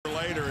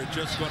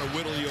just going to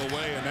whittle you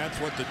away, and that's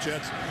what the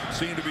Jets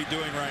seem to be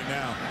doing right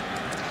now.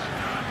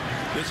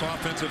 This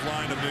offensive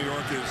line of New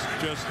York is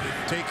just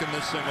taking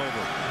this thing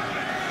over.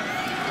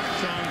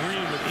 Sean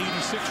Green with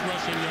 86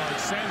 rushing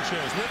yards.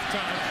 Sanchez with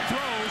time,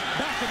 throws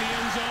back in the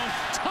end zone.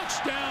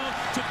 Touchdown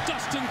to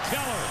Dustin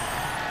Keller.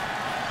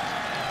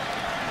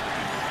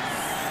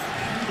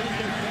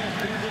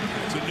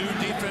 It's a new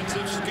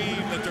defensive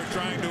scheme that they're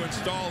trying to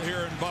install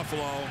here in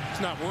Buffalo.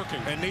 It's not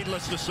working. And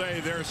needless to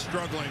say, they're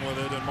struggling with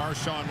it. And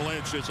Marshawn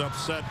Lynch is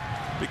upset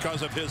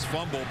because of his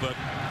fumble. But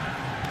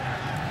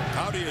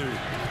how do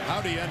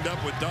you end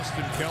up with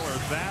Dustin Keller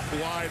that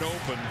wide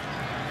open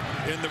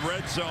in the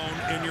red zone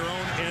in your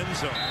own end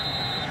zone?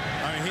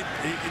 I mean,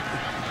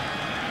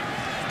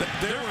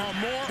 there are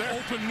more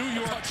open New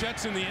York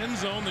Jets in the end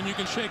zone than you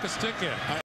can shake a stick at.